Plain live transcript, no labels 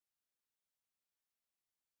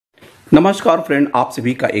नमस्कार फ्रेंड, आप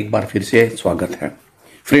सभी का एक बार फिर से स्वागत है।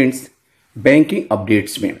 फ्रेंड्स, बैंकिंग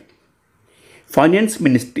अपडेट्स में finance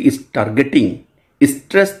ministry is targeting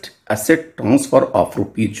stressed asset transfer of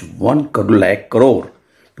 ₹1 lakh crore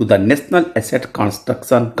to the National Asset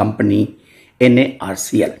Construction Company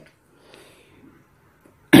NARCL,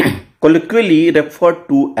 colloquially referred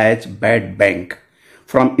to as bad bank,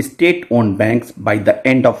 from state-owned banks by the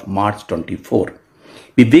end of March 24.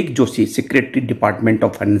 Vivek Joshi, Secretary, Department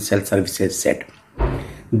of Financial Services, said,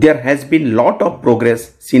 "There has been lot of progress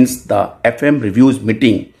since the FM reviews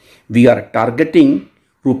meeting. We are targeting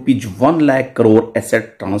 ₹1 lakh crore asset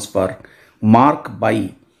transfer mark by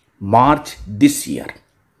March this year."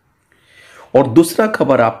 और दूसरा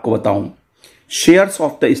खबर आपको बताऊं, shares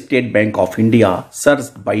of the state bank of India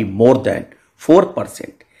surged bye more than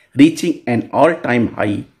 4%, reaching an all-time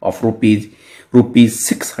high of rupees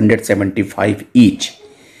 675 each.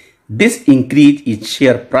 This increase in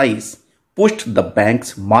share price pushed the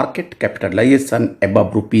bank's market capitalization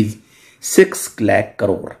above ₹6 lakh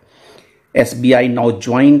crore. SBI now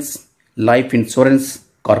joins Life Insurance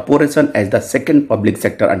Corporation as the second public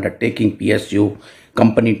sector undertaking PSU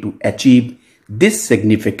company to achieve this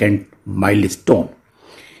significant milestone.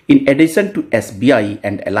 In addition to SBI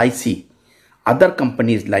and LIC, other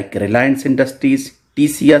companies like Reliance Industries,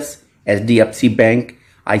 TCS, HDFC Bank,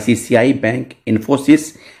 ICICI Bank, Infosys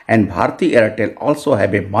and Bharti Airtel also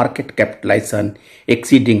have a market capitalization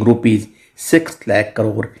exceeding ₹6 lakh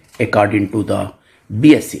crore according to the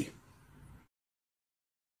BSE.